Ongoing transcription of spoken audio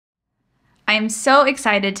I am so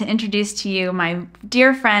excited to introduce to you my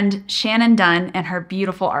dear friend Shannon Dunn and her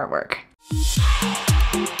beautiful artwork.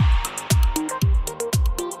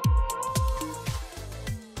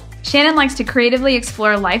 Shannon likes to creatively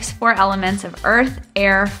explore life's 4 elements of earth,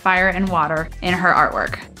 air, fire, and water in her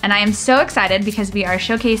artwork. And I am so excited because we are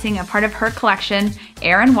showcasing a part of her collection,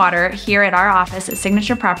 Air and Water, here at our office at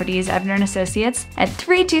Signature Properties, Ebner & Associates at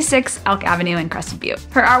 326 Elk Avenue in Crested, Butte.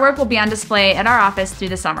 Her artwork will be on display at our office through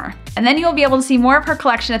the summer. And then you will be able to see more of her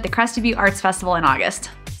collection at the Crested Butte Arts Festival in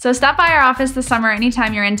August. So stop by our office this summer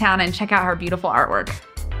anytime you're in town and check out her beautiful artwork.